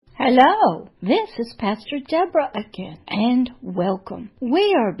Hello, this is Pastor Deborah again, and welcome.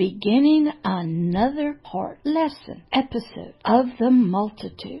 We are beginning another episode of the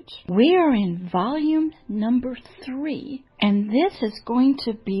Multitudes. We are in volume number 3, and this is going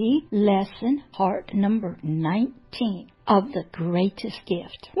to be lesson part number 19 of the greatest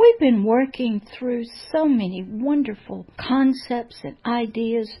gift. We've been working through so many wonderful concepts and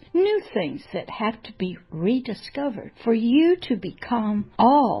ideas, new things that have to be rediscovered for you to become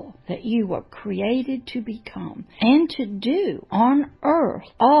all that you were created to become and to do on earth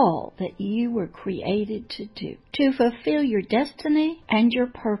all that you were created to do, to fulfill your destiny and your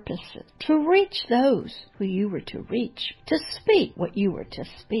purposes, to reach those who you were to reach, to speak what you were to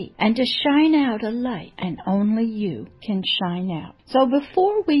speak, and to shine out a light, and only you can shine out. So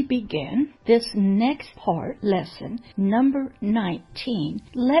before we begin this next lesson number 19,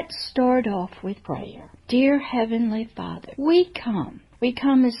 let's start off with prayer. Dear Heavenly Father, we come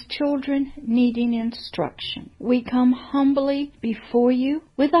as children needing instruction. We come humbly before you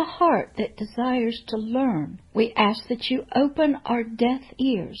with a heart that desires to learn. We ask that you open our deaf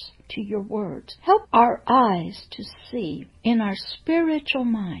ears to your words. Help our eyes to see in our spiritual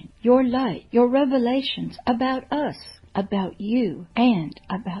mind your light, your revelations about us, about you, and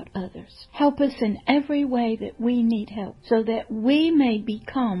about others. Help us in every way that we need help, so that we may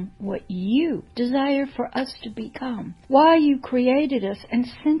become what you desire for us to become, why you created us and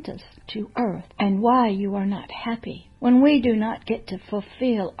sent us to earth, and why you are not happy when we do not get to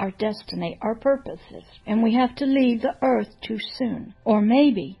fulfill our destiny, our purposes, and we have to leave the earth too soon. Or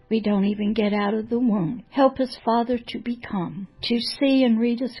maybe we don't even get out of the womb. Help us, Father, to become, to see and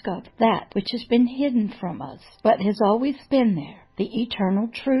rediscover that which has been hidden from us, but has always been there, the eternal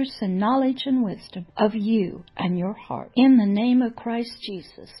truths and knowledge and wisdom of you and your heart. In the name of Christ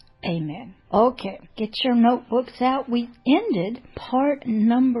Jesus, amen. Okay, get your notebooks out. We ended part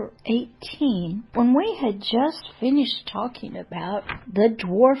number 18 when we had just finished talking about the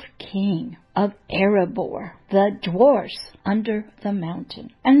dwarf king of Erebor, the dwarfs under the mountain,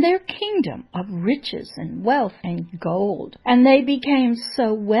 and their kingdom of riches and wealth and gold. And they became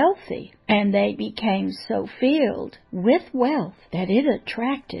so wealthy and they became so filled with wealth that it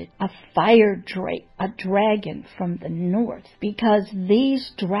attracted a fire drake, a dragon from the north, because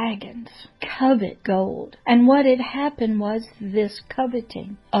these dragons covet gold. And what had happened was this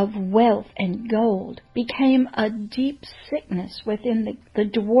coveting of wealth and gold became a deep sickness within the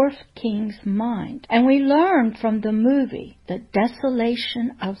dwarf king's mind. And we learned from the movie The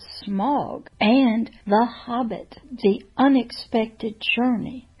Desolation of Smaug and The Hobbit, The Unexpected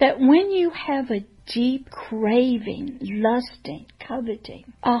Journey, that when you have a deep craving, lusting, coveting,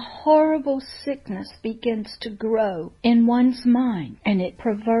 a horrible sickness begins to grow in one's mind, and it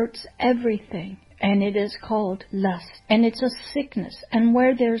perverts everything. And it is called lust. And it's a sickness. And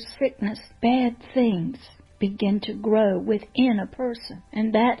where there's sickness, bad things begin to grow within a person.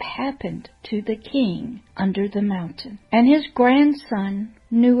 And that happened to the king under the mountain. And his grandson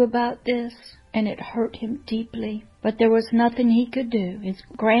knew about this, and it hurt him deeply. But there was nothing he could do. His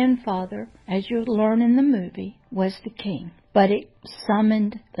grandfather, as you'll learn in the movie, was the king. But it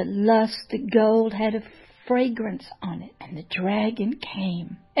summoned the lust. The gold had a fragrance on it, and the dragon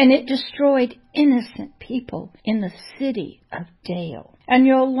came, and it destroyed innocent people in the city of Dale. And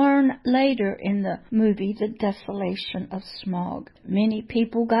you'll learn later in the movie The Desolation of Smaug, many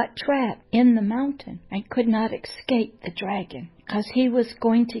people got trapped in the mountain and could not escape the dragon, because he was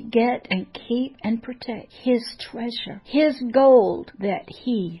going to get and keep and protect his treasure, his gold that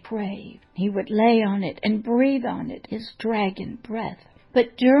he craved. He would lay on it and breathe on it, his dragon breath.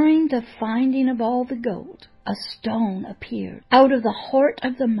 But during the finding of all the gold, a stone appeared out of the heart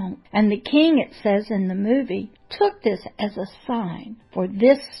of the mountain. And the king, it says in the movie, took this as a sign, for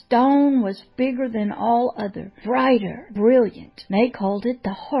this stone was bigger than all other, brighter, brilliant. They called it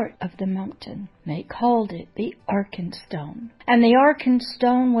the heart of the mountain. They called it the Arkenstone. And the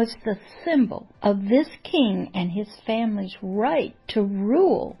Arkenstone was the symbol of this king and his family's right to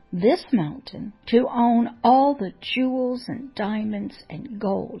rule this mountain, to own all the jewels and diamonds and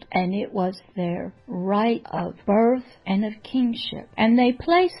gold. And it was their right of birth and of kingship. And they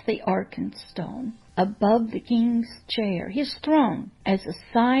placed the Arkenstone above the king's chair, his throne, as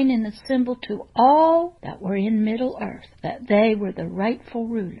a sign and a symbol to all that were in Middle Earth, that they were the rightful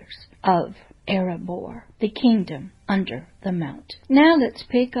rulers of Erebor, the kingdom under the mountain. Now let's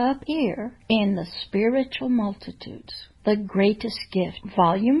pick up here in the Spiritual Multitudes, the Greatest Gift,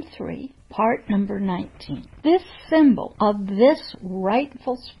 Volume 3, part number 19. This symbol of this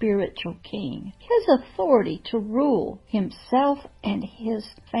rightful spiritual king, his authority to rule himself and his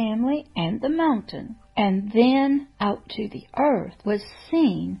family and the mountain, and then out to the earth was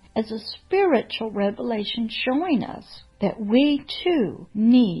seen as a spiritual revelation showing us that we too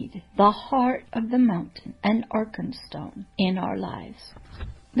need the heart of the mountain, an Arkenstone, in our lives.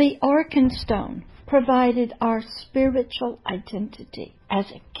 The Arkenstone provided our spiritual identity as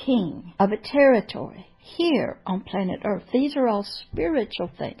a king of a territory here on planet Earth. These are all spiritual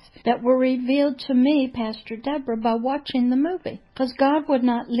things that were revealed to me, Pastor Deborah, by watching the movie. Because God would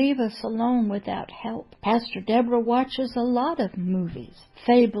not leave us alone without help. Pastor Deborah watches a lot of movies,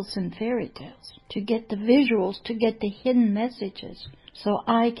 fables and fairy tales, to get the visuals, to get the hidden messages, so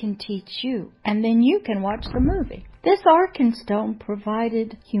I can teach you. And then you can watch the movie. This Arkenstone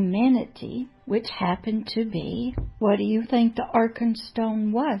provided humanity, which happened to be, what do you think the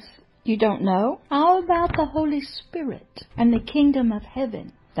Arkenstone was? You don't know? How about the Holy Spirit and the kingdom of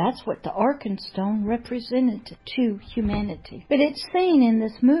heaven? That's what the Arkenstone represented to humanity. But it's seen in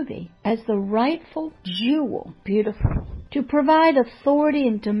this movie as the rightful jewel, beautiful, to provide authority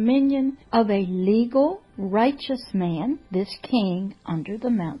and dominion of a legal, righteous man, this king under the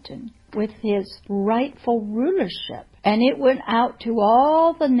mountain, with his rightful rulership. And it went out to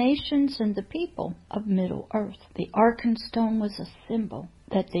all the nations and the people of Middle Earth. The Arkenstone was a symbol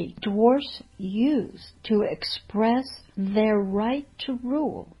that the dwarfs used to express their right to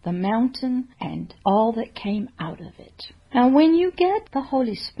rule the mountain and all that came out of it. Now, when you get the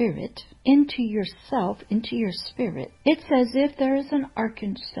Holy Spirit into yourself, into your spirit, it's as if there is an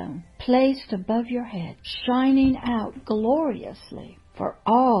Arkenstone placed above your head, shining out gloriously for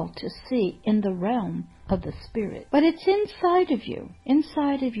all to see in the realm of the Spirit. But it's inside of you,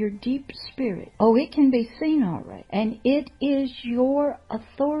 inside of your deep spirit. Oh, it can be seen all right. And it is your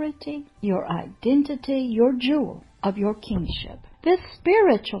authority, your identity, your jewel of your kingship. This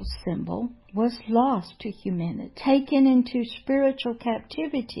spiritual symbol was lost to humanity, taken into spiritual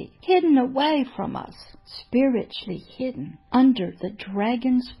captivity, hidden away from us, spiritually hidden under the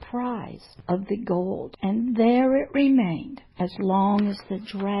dragon's prize of the gold. And there it remained as long as the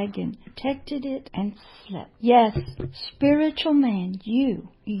dragon protected it and slept. Yes, spiritual man,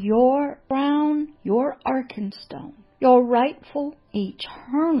 your crown, your Arkenstone, your rightful,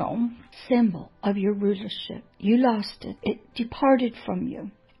 eternal symbol of your rulership. You lost it. It departed from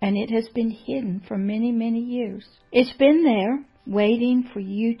you. And it has been hidden for many, many years. It's been there, waiting for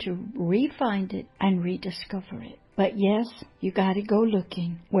you to re-find it and rediscover it. But yes, you got to go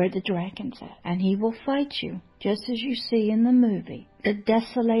looking where the dragon's at. And he will fight you, just as you see in the movie. The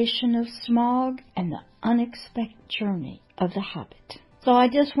desolation of Smaug and the unexpected journey of the Hobbit. So I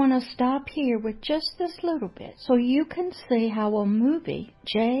just want to stop here with just this little bit so you can see how a movie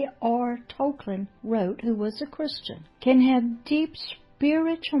J.R. Tolkien wrote, who was a Christian, can have deep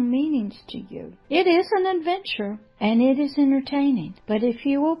spiritual meanings to you. It is an adventure and it is entertaining. But if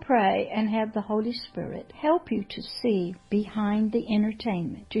you will pray and have the Holy Spirit help you to see behind the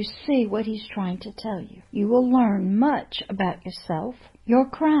entertainment, to see what He's trying to tell you, you will learn much about yourself, your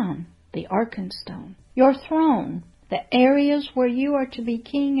crown, the Arkenstone, your throne, the areas where you are to be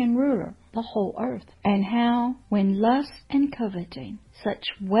king and ruler, the whole earth, and how when lust and coveting, such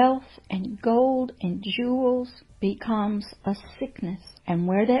wealth and gold and jewels becomes a sickness, and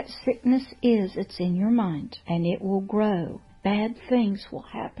where that sickness is, it's in your mind, and it will grow. Bad things will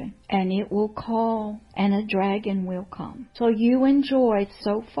happen, and it will call, and a dragon will come. So you enjoyed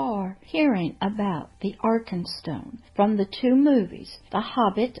so far hearing about the Arkenstone from the two movies, The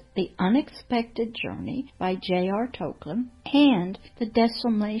Hobbit, The Unexpected Journey by J.R. Tolkien, and The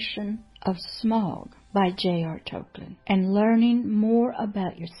Desolation of Smaug by J.R. Tolkien, and learning more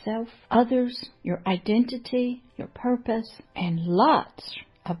about yourself, others, your identity, your purpose, and lots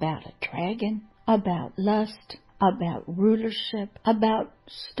about a dragon, about lust, about rulership, about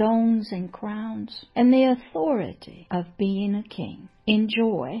stones and crowns, and the authority of being a king.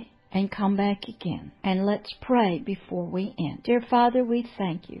 Enjoy and come back again. And let's pray before we end. Dear Father, we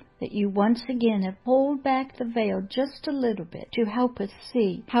thank you that you once again have pulled back the veil just a little bit to help us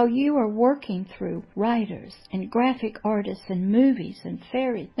see how you are working through writers and graphic artists and movies and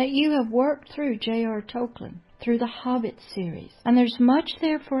fairies, that you have worked through J.R. Tolkien, through the Hobbit series. And there's much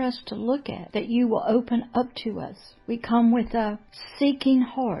there for us to look at that you will open up to us. We come with a seeking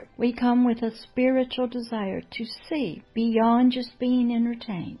heart. We come with a spiritual desire to see beyond just being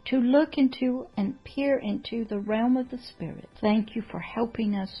entertained, to look into and peer into the realm of the Spirit. Thank you for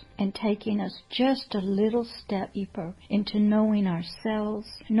helping us and taking us just a little step deeper into knowing ourselves,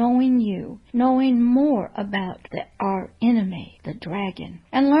 knowing you, knowing more about our enemy, the dragon,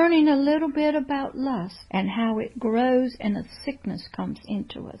 and learning a little bit about lust and how how it grows and a sickness comes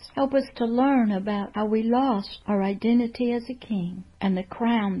into us. Help us to learn about how we lost our identity as a king and the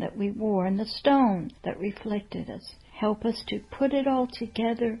crown that we wore and the stone that reflected us. Help us to put it all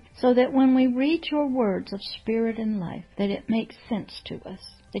together so that when we read your words of spirit and life, that it makes sense to us.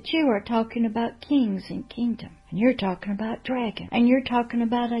 That you are talking about kings and kingdom, and you're talking about dragon, and you're talking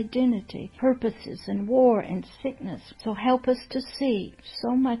about identity, purposes, and war and sickness. So help us to see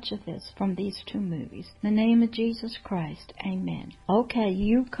so much of this from these two movies. In the name of Jesus Christ, amen. Okay,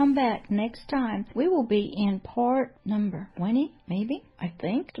 you come back next time. We will be in part number 20, maybe, I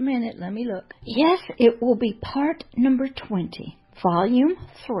think. Just a minute, let me look. Yes, it will be part number 20, volume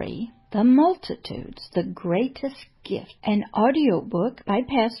 3. The Multitudes, the Greatest Gift, an audiobook by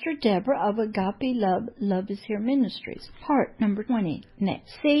Pastor Deborah of Agape Love, Love is Here Ministries, part number 20.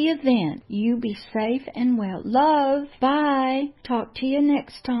 Next. See you then. You be safe and well. Love. Bye. Talk to you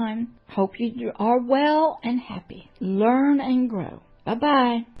next time. Hope you are well and happy. Learn and grow.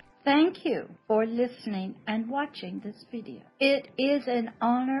 Bye-bye. Thank you for listening and watching this video. It is an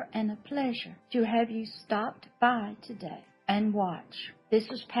honor and a pleasure to have you stopped by today and watch. This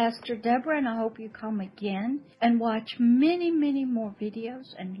is Pastor Deborah, and I hope you come again and watch many, many more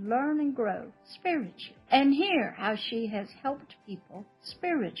videos and learn and grow spiritually and hear how she has helped people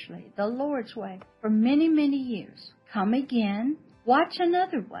spiritually, the Lord's way, for many, many years. Come again, watch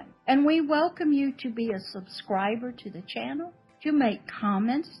another one, and we welcome you to be a subscriber to the channel, to make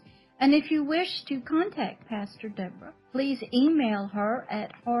comments, and if you wish to contact Pastor Deborah, please email her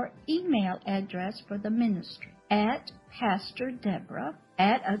at her email address for the ministry at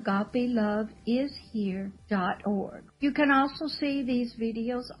PastorDeborah@AgapeLoveIsHere.org. You can also see these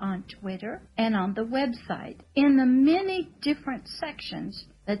videos on Twitter and on the website in the many different sections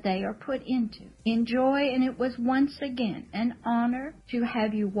that they are put into. Enjoy, and it was once again an honor to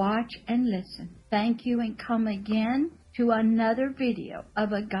have you watch and listen. Thank you, and come again to another video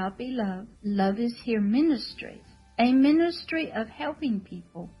of Agape Love, Love is Here Ministries, a ministry of helping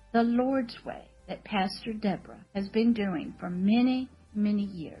people the Lord's way that Pastor Deborah has been doing for many, many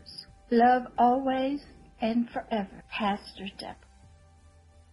years. Love always and forever, Pastor Deborah.